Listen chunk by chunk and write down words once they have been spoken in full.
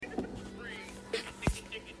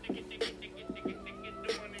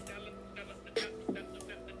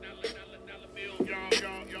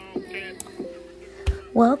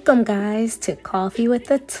Welcome, guys, to Coffee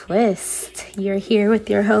with a Twist. You're here with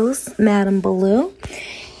your host, Madam Baloo.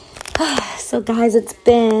 So, guys, it's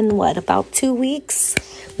been, about 2 weeks?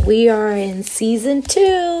 We are in Season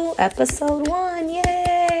 2, Episode 1.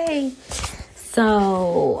 Yay!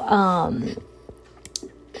 So,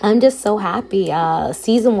 I'm just so happy.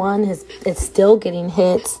 Season 1 is still getting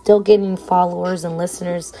hits, still getting followers and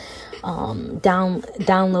listeners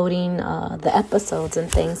downloading the episodes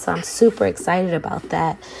and things. So I'm super excited about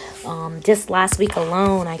that. Just last week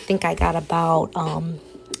alone, I think I got about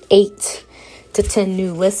 8 to 10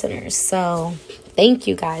 new listeners. So thank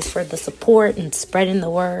you guys for the support and spreading the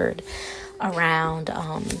word around.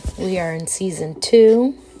 We are in Season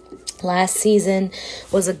 2. Last season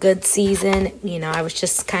was a good season. You know, I was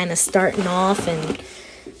just kind of starting off and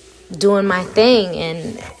doing my thing,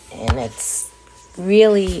 and it's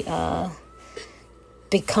really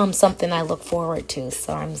become something I look forward to.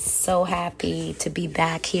 So I'm so happy to be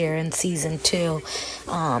back here in Season 2.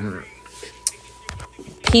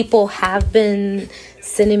 People have been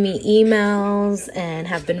sending me emails and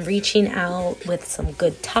have been reaching out with some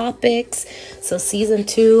good topics. So Season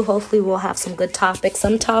 2, hopefully we'll have some good topics.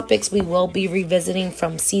 Some topics we will be revisiting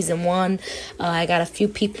from Season 1. I got a few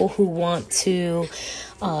people who want to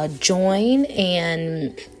join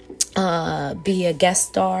and be a guest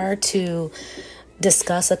star to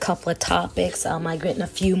discuss a couple of topics. I'm getting a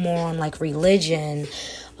few more on religion.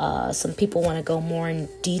 Some people want to go more in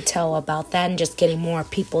detail about that and just getting more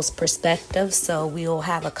people's perspectives. So we will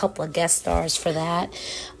have a couple of guest stars for that.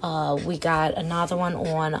 We got another one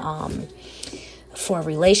on for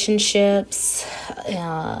relationships.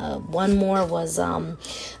 One more was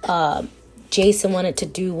Jason wanted to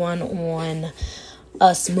do one on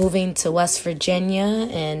us moving to West Virginia,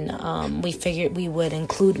 and we figured we would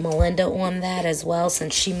include Melinda on that as well,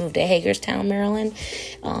 since she moved to Hagerstown, Maryland.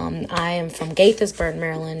 I am from Gaithersburg,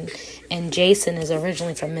 Maryland, and Jason is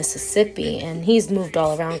originally from Mississippi, and he's moved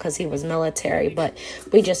all around because he was military, but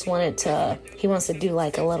we just he wants to do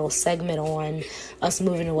a little segment on us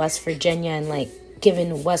moving to West Virginia and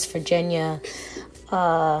giving West Virginia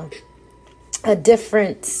a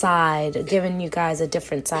different side, giving you guys a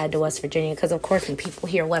different side to West Virginia. Because, of course, when people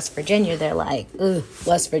hear West Virginia, they're like, ooh,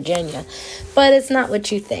 West Virginia. But it's not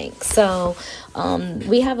what you think. So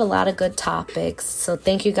we have a lot of good topics. So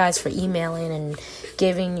thank you guys for emailing and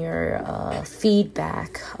giving your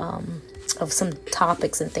feedback of some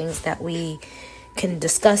topics and things that we can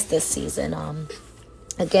discuss this season.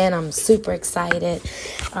 Again, I'm super excited.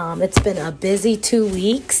 It's been a busy 2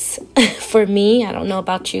 weeks for me. I don't know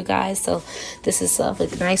about you guys. So this is a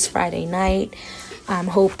nice Friday night. I'm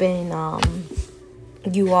hoping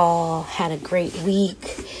you all had a great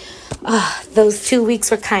week. Those 2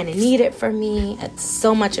 weeks were kind of needed for me. It's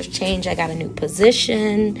so much has changed. I got a new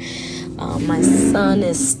position. My son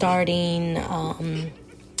is starting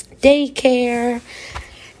daycare.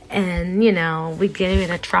 And, we gave it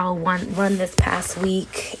a trial run this past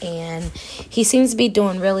week, and he seems to be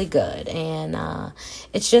doing really good. And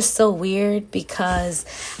it's just so weird because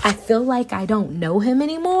I feel like I don't know him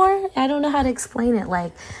anymore. I don't know how to explain it.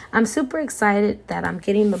 I'm super excited that I'm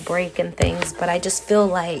getting the break and things, but I just feel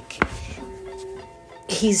like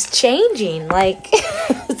he's changing.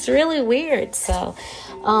 It's really weird. So,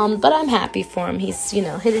 but I'm happy for him. He's,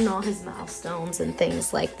 hitting all his milestones and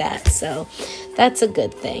things like that. So that's a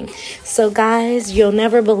good thing. So guys, you'll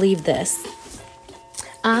never believe this.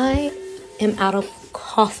 I am out of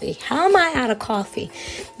coffee. How am I out of coffee?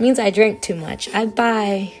 It means I drink too much. I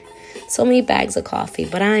buy so many bags of coffee,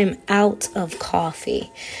 but I'm out of coffee.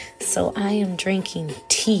 So I am drinking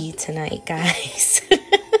tea tonight, guys.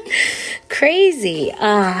 Crazy.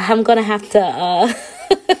 I'm going to have to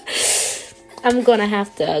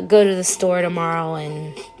go to the store tomorrow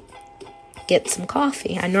and get some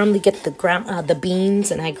coffee. I normally get the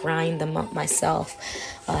beans and I grind them up myself.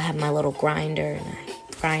 I have my little grinder and I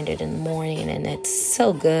grind it in the morning, and it's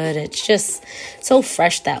so good. It's just so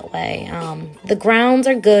fresh that way. The grounds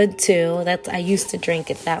are good too. I used to drink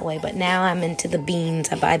it that way, but now I'm into the beans.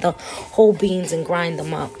 I buy the whole beans and grind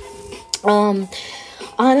them up.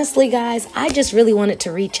 Honestly, guys, I just really wanted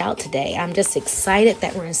to reach out today. I'm just excited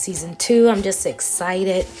that we're in Season 2. I'm just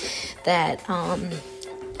excited that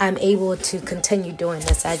I'm able to continue doing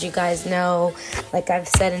this. As you guys know, like I've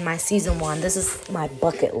said in my Season 1, this is my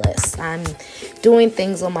bucket list. I'm doing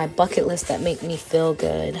things on my bucket list that make me feel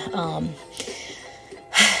good. I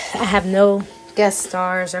have no guest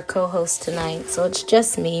stars or co-hosts tonight, so it's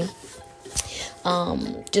just me.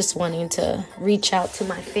 Just wanting to reach out to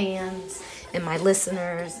my fans and my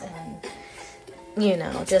listeners,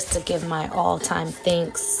 and just to give my all-time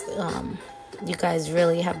thanks You guys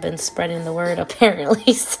really have been spreading the word,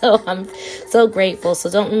 apparently. So I'm so grateful. So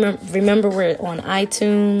don't remember we're on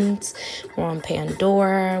iTunes, we're on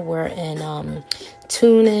Pandora, we're in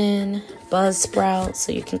TuneIn, Buzzsprout.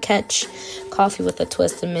 So you can catch Coffee with a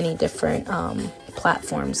Twist in many different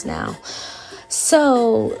platforms now.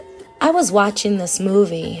 So I was watching this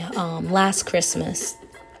movie last Christmas.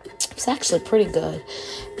 It's actually pretty good.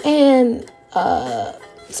 And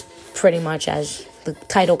it's pretty much, as the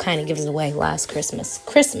title kind of gives it away, Last Christmas.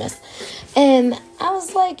 And I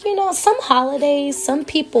was like, some holidays, some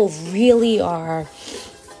people really are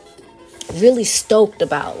really stoked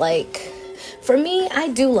about. Like, for me, I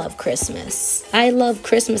do love Christmas. I love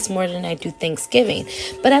Christmas more than I do Thanksgiving.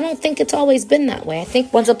 But I don't think it's always been that way. I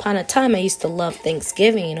think once upon a time I used to love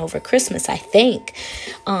Thanksgiving over Christmas, I think.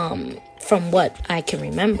 From what I can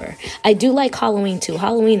remember. I do like Halloween too.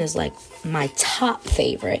 Halloween is like my top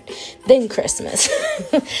favorite, then Christmas.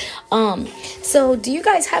 So do you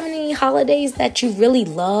guys have any holidays that you really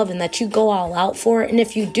love and that you go all out for? And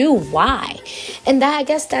if you do, why? And I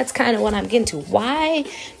guess that's kind of what I'm getting to. Why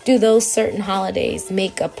do those certain holidays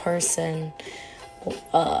make a person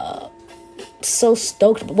so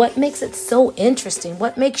stoked? What makes it so interesting?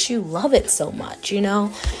 What makes you love it so much,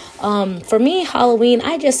 For me, Halloween,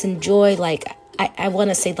 I just enjoy, I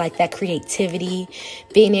want to say, that creativity,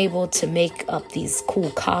 being able to make up these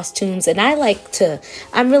cool costumes. And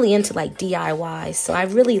I'm really into DIY. So I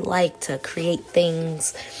really like to create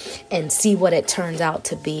things and see what it turns out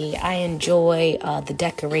to be. I enjoy the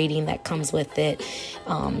decorating that comes with it.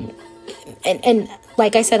 And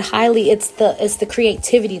like I said, it's the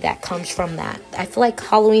creativity that comes from that. I feel like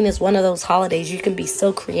Halloween is one of those holidays you can be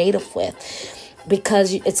so creative with,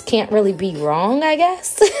 because it can't really be wrong, I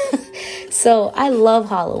guess. So I love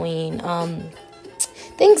Halloween.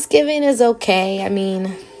 Thanksgiving is okay. I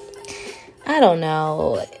mean, I don't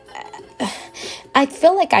know. I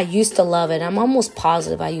feel like I used to love it. I'm almost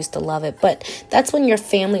positive I used to love it. But that's when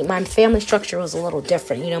my family structure was a little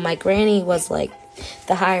different. My granny was like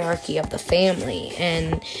the hierarchy of the family,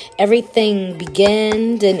 and everything began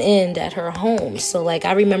and ended at her home. So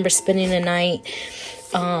I remember spending the night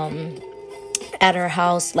at her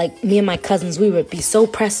house. Me and my cousins, we would be so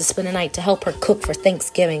pressed to spend the night to help her cook for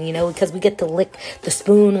Thanksgiving, because we get to lick the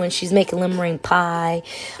spoon when she's making lemon meringue pie,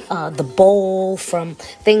 the bowl from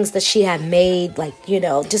things that she had made,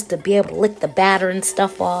 just to be able to lick the batter and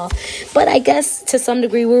stuff off. But I guess to some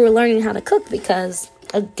degree we were learning how to cook because,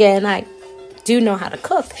 again, I do know how to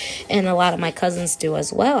cook, and a lot of my cousins do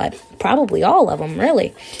as well. Probably all of them,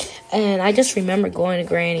 really. And I just remember going to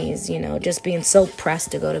Granny's, just being so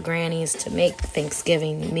pressed to go to Granny's to make the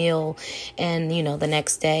Thanksgiving meal. And, the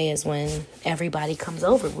next day is when everybody comes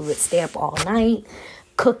over. We would stay up all night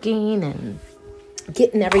cooking and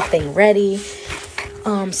getting everything ready.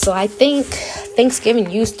 So I think Thanksgiving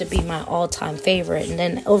used to be my all-time favorite. And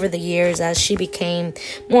then over the years, as she became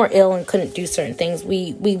more ill and couldn't do certain things,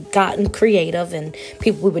 we've gotten creative, and we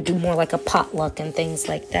would do more like a potluck and things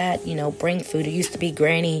like that, bring food. It used to be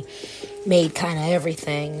Granny made kind of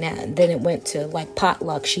everything. Then it went to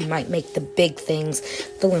potluck. She might make the big things,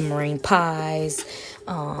 the lemon meringue pies,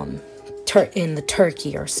 in the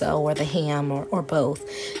turkey or so, or the ham, or both,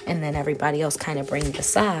 and then everybody else kind of bring the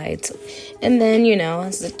sides. And then,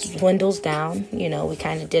 as it dwindles down, we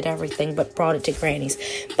kind of did everything but brought it to Granny's.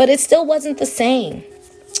 But it still wasn't the same.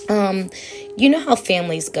 How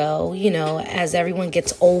families go, as everyone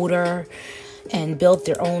gets older and build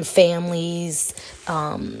their own families,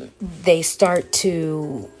 they start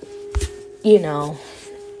to,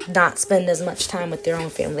 not spend as much time with their own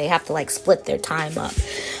family. They have to split their time up.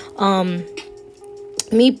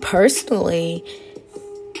 Me personally,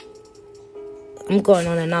 I'm going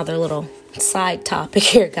on another little side topic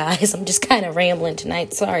here, guys. I'm just kind of rambling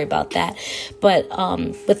tonight. Sorry about that. But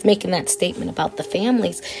with making that statement about the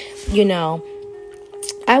families,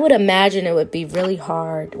 I would imagine it would be really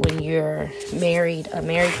hard when you're a married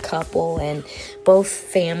couple, and both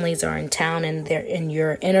families are in town, and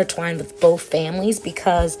you're intertwined with both families,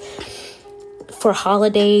 because for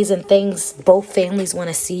holidays and things, both families want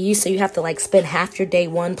to see you. So you have to spend half your day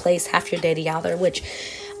one place, half your day the other, which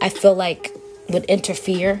I feel like would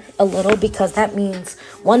interfere a little, because that means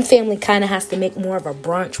one family kind of has to make more of a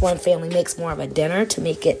brunch, one family makes more of a dinner to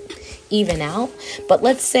make it even out. But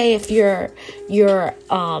let's say if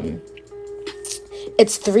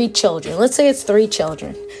it's 3 children. Let's say it's 3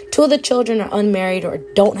 children. 2 of the children are unmarried, or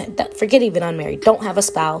forget even unmarried, don't have a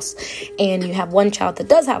spouse. And you have one child that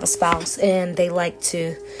does have a spouse, and they like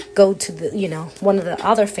to go to one of the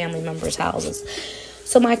other family members' houses.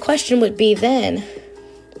 So my question would be then,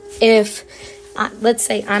 if let's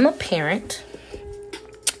say I'm a parent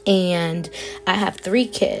And I have 3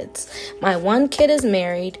 kids. My one kid is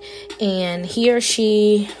married, and he or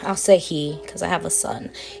she, I'll say he, because I have a son.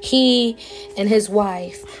 He and his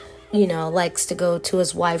wife, likes to go to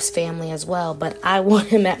his wife's family as well. But I want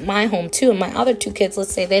him at my home too. And my other 2 kids,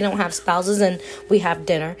 let's say they don't have spouses and we have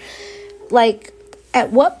dinner. Like,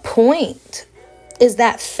 at what point is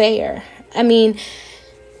that fair? I mean,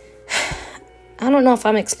 I don't know if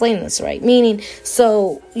I'm explaining this right. Meaning,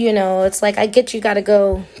 so, it's like, I get you got to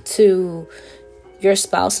go to your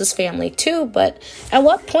spouse's family too, but at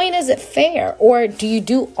what point is it fair? Or do you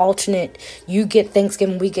do alternate? You get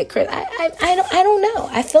Thanksgiving, we get Christmas. I don't know.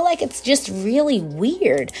 I feel like it's just really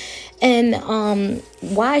weird. And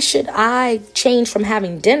why should I change from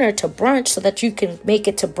having dinner to brunch so that you can make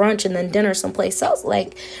it to brunch and then dinner someplace else?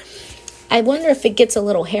 Like, I wonder if it gets a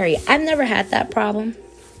little hairy. I've never had that problem.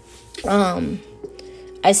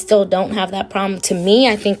 I still don't have that problem. To me,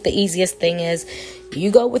 I think the easiest thing is you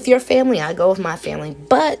go with your family, I go with my family.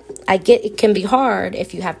 But I get it can be hard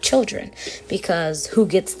if you have children, because who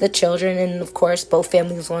gets the children? And of course, both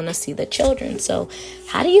families want to see the children. So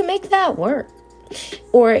how do you make that work?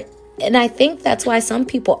 And I think that's why some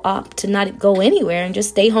people opt to not go anywhere and just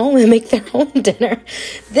stay home and make their own dinner.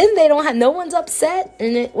 Then they don't have, no one's upset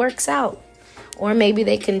and it works out. Or maybe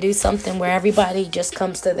they can do something where everybody just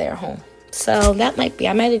comes to their home. So that might be,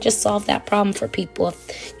 I might have just solved that problem for people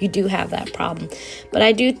if you do have that problem. But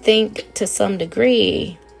I do think to some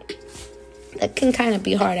degree that can kind of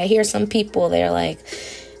be hard. I hear some people, they're like,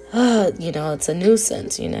 oh, it's a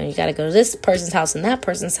nuisance. You got to go to this person's house and that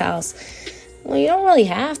person's house. Well, you don't really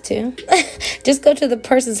have to. Just go to the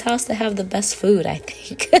person's house to have the best food, I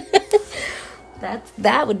think.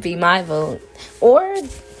 That would be my vote. Or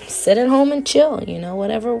sit at home and chill,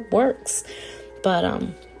 whatever works. But,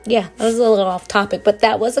 yeah, that was a little off topic, but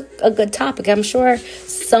that was a good topic. I'm sure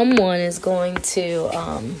someone is going to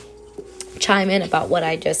chime in about what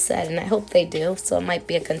I just said, and I hope they do. So it might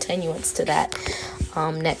be a continuance to that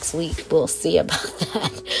next week. We'll see about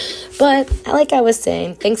that. But like I was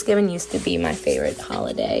saying, Thanksgiving used to be my favorite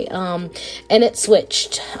holiday, and it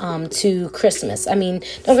switched to Christmas. I mean,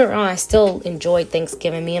 don't get me wrong, I still enjoyed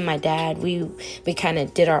Thanksgiving. Me and my dad, we kind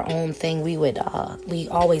of did our own thing. We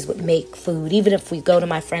always would make food. Even if we go to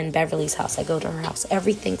my friend Beverly's house, I go to her house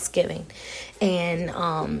every Thanksgiving. And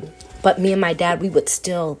but me and my dad, we would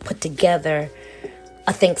still put together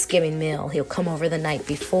a Thanksgiving meal. He'll come over the night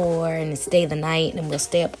before and stay the night, and we'll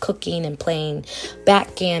stay up cooking and playing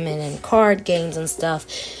backgammon and card games and stuff.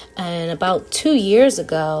 And about 2 years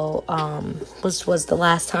ago was the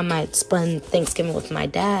last time I'd spent Thanksgiving with my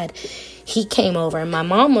dad. He came over, and my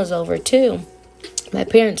mom was over too. My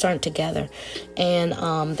parents aren't together,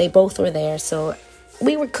 and they both were there. So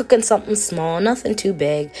we were cooking something small, nothing too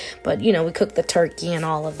big, but we cooked the turkey and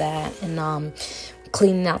all of that, and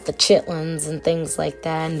cleaning out the chitlins and things like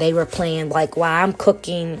that. And they were playing, like, while I'm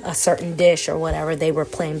cooking a certain dish or whatever, they were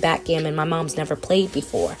playing backgammon. My mom's never played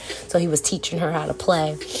before, so he was teaching her how to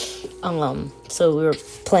play. So we were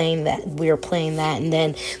playing that, and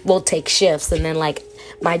then we'll take shifts, and then like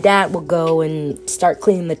my dad would go and start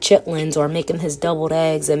cleaning the chitlins or making his deviled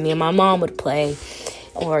eggs, and me and my mom would play,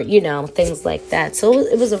 or things like that. So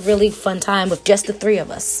it was a really fun time with just the 3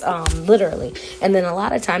 of us, literally. And then a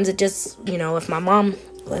lot of times it just, if my mom,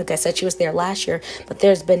 like I said, she was there last year, but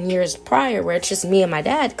there's been years prior where it's just me and my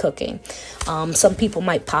dad cooking. Some people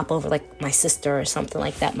might pop over, like my sister or something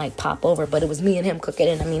like that might pop over, but it was me and him cooking.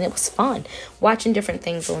 And I mean, it was fun watching different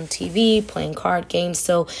things on TV, playing card games.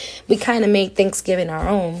 So we kind of made Thanksgiving our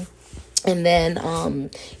own. And then,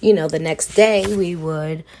 the next day we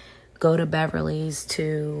would go to Beverly's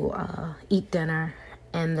to eat dinner,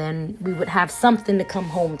 and then we would have something to come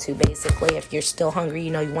home to, basically. If you're still hungry,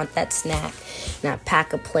 you want that snack, and I'd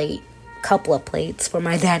pack a couple of plates for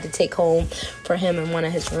my dad to take home for him and one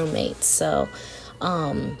of his roommates. So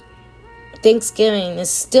Thanksgiving is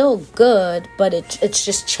still good, but it's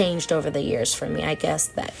just changed over the years for me. I guess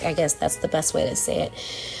that's the best way to say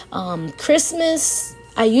it. Christmas,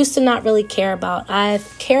 I used to not really care about.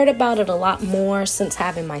 I've cared about it a lot more since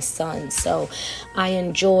having my son. So I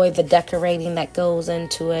enjoy the decorating that goes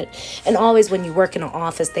into it. And always when you work in an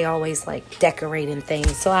office, they always like decorating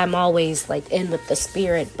things. So I'm always like in with the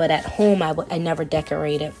spirit. But at home, I never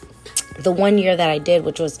decorated. The one year that I did,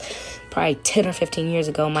 which was probably 10 or 15 years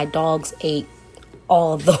ago, my dogs ate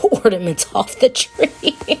all of the ornaments off the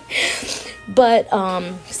tree. But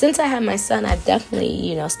since I had my son, I've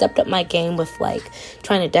definitely, stepped up my game with like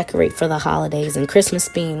trying to decorate for the holidays, and Christmas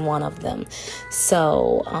being one of them.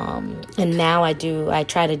 So, and now I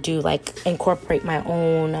try to do like incorporate my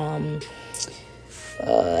own,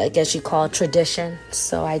 I guess you call it tradition.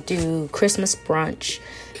 So I do Christmas brunch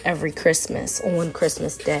every Christmas on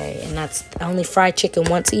Christmas Day. And I only fry chicken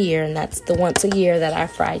once a year, and that's the once a year that I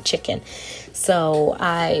fry chicken. So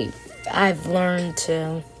I've learned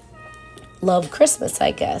to love Christmas,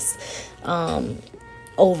 I guess,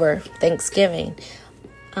 over Thanksgiving.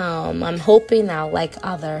 I'm hoping now, like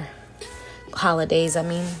other holidays,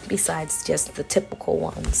 besides just the typical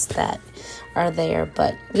ones that are there,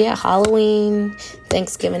 but yeah, Halloween,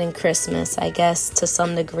 Thanksgiving, and Christmas, I guess to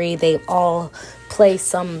some degree they all play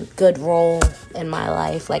some good role in my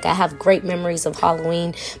life. Like, I have great memories of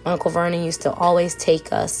Halloween. My Uncle Vernon used to always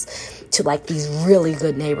take us to like these really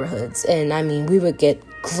good neighborhoods, and we would get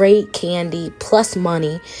great candy plus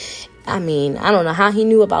money. I don't know how he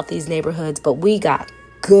knew about these neighborhoods, but we got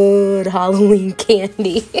good Halloween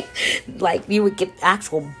candy. Like, you would get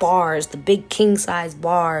actual bars, the big king size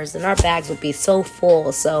bars, and our bags would be so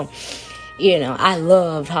full. So, I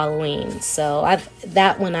loved Halloween. So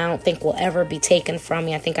that one I don't think will ever be taken from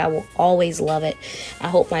me. I think I will always love it. I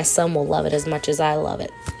hope my son will love it as much as I love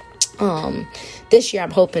it. This year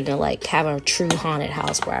I'm hoping to like have a true haunted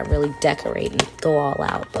house where I really decorate and go all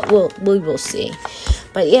out, but we will see.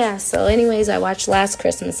 But yeah, so anyways, I watched Last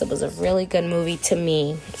Christmas. It was a really good movie to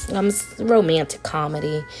me. It's a romantic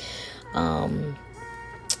comedy.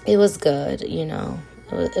 It was good, it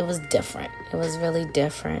was different. It was really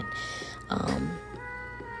different.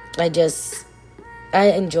 I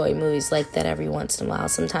enjoy movies like that every once in a while.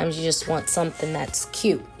 Sometimes you just want something that's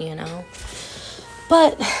cute,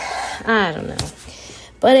 But I don't know.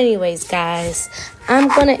 But anyways, guys, I'm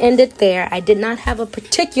going to end it there. I did not have a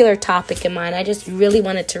particular topic in mind. I just really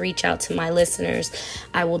wanted to reach out to my listeners.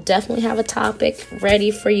 I will definitely have a topic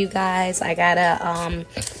ready for you guys. I got to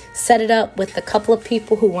set it up with a couple of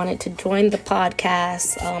people who wanted to join the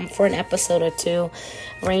podcast for an episode or two.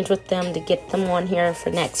 Arrange with them to get them on here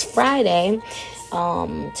for next Friday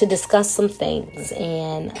to discuss some things.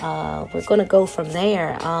 And we're going to go from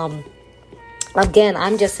there. Again,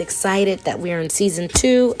 I'm just excited that we're in season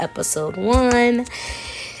 2, episode 1.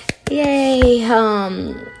 Yay.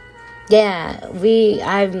 I'm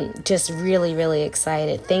just really, really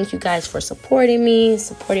excited. Thank you guys for supporting me,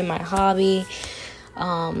 supporting my hobby.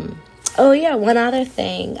 One other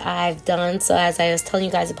thing I've done. So as I was telling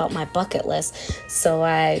you guys about my bucket list, so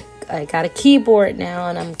I got a keyboard now,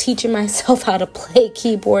 and I'm teaching myself how to play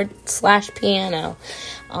keyboard/piano.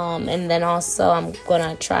 And then also I'm going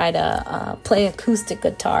to try to play acoustic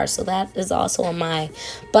guitar. So that is also on my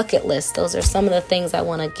bucket list. Those are some of the things I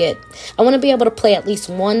want to get. I want to be able to play at least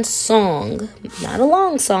one song, not a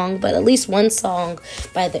long song, but at least one song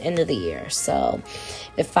by the end of the year. So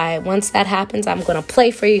once that happens, I'm going to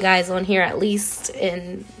play for you guys on here at least,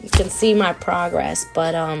 and you can see my progress.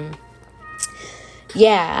 But I'm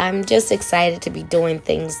just excited to be doing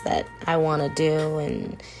things that I want to do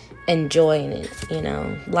and enjoying it.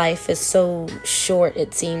 Life is so short,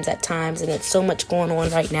 it seems at times, and it's so much going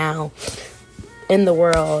on right now in the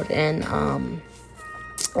world, and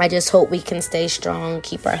I just hope we can stay strong,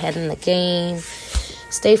 keep our head in the game,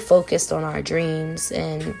 stay focused on our dreams,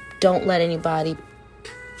 and don't let anybody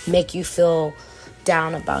make you feel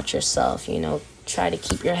down about yourself. Try to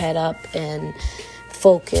keep your head up and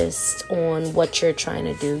focused on what you're trying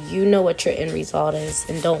to do. You know what your end result is,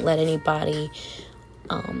 and don't let anybody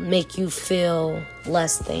make you feel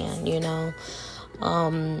less than,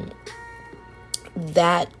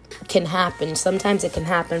 that can happen. Sometimes it can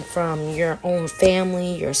happen from your own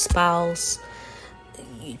family, your spouse,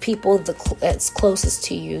 people that's closest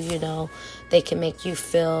to you, they can make you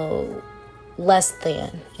feel less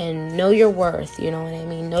than. And know your worth,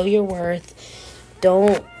 know your worth.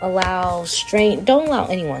 Don't allow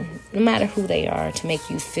anyone, no matter who they are, to make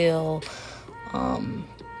you feel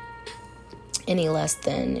any less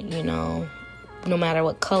than, no matter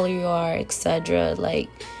what color you are, etc. Like,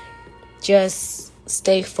 just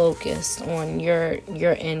stay focused on your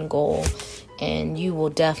end goal, and you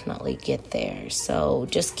will definitely get there. So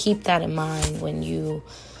just keep that in mind when you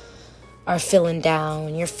are feeling down,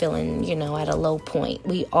 when you're feeling, at a low point.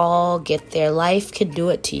 We all get there. Life can do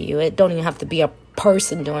it to you. It don't even have to be a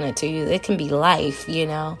person doing it to you. It can be life,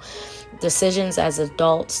 decisions as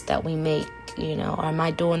adults that we make. Am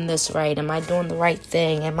I doing this right? Am I doing the right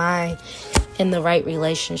thing? Am I in the right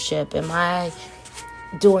relationship? Am I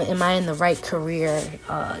in the right career?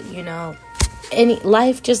 Any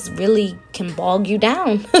life just really can bog you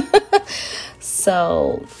down.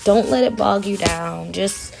 So don't let it bog you down.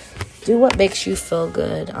 Just do what makes you feel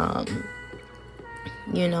good.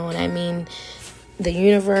 You know what I mean? The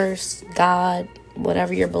universe, God,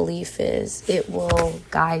 whatever your belief is, it will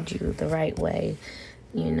guide you the right way.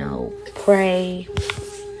 Pray,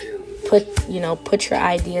 put your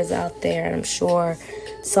ideas out there, and I'm sure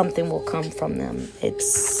something will come from them.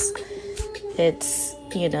 It's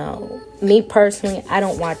me personally, I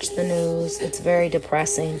don't watch the news. It's very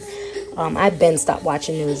depressing. I've been stopped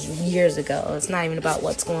watching news years ago. It's not even about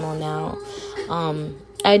what's going on now.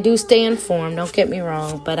 I do stay informed, don't get me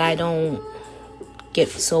wrong, but I don't get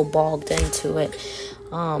so bogged into it.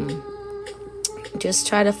 Just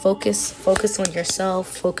try to focus on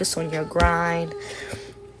yourself, focus on your grind,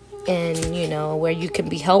 and, where you can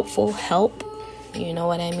be helpful, help, you know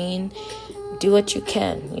what I mean? Do what you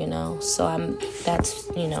can, so that's,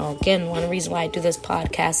 again, one reason why I do this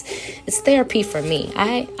podcast. It's therapy for me.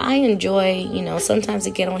 I enjoy, sometimes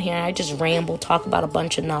I get on here and I just ramble, talk about a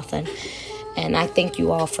bunch of nothing. And I thank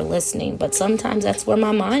you all for listening. But sometimes that's where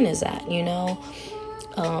my mind is at, we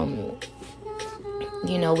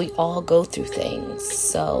all go through things.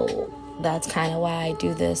 So that's kind of why I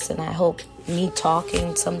do this. And I hope me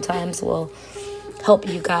talking sometimes will help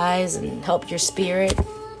you guys and help your spirit,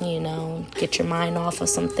 get your mind off of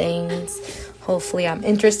some things. Hopefully I'm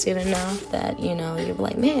interested enough that, you're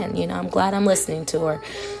like, man, I'm glad I'm listening to her.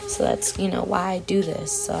 So that's, why I do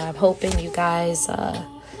this. So I'm hoping you guys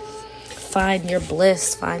find your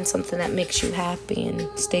bliss, find something that makes you happy, and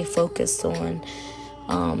stay focused on.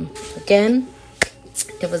 Again,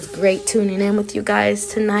 it was great tuning in with you guys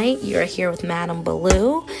tonight. You're here with Madam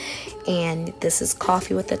Baloo, and this is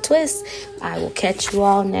Coffee with a Twist. I will catch you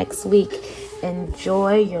all next week.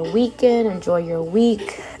 Enjoy your weekend, enjoy your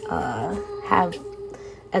week, have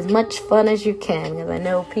as much fun as you can, because I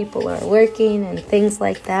know people are working and things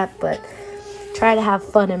like that, but try to have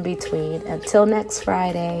fun in between. Until next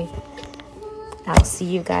Friday, I'll see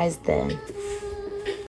you guys then.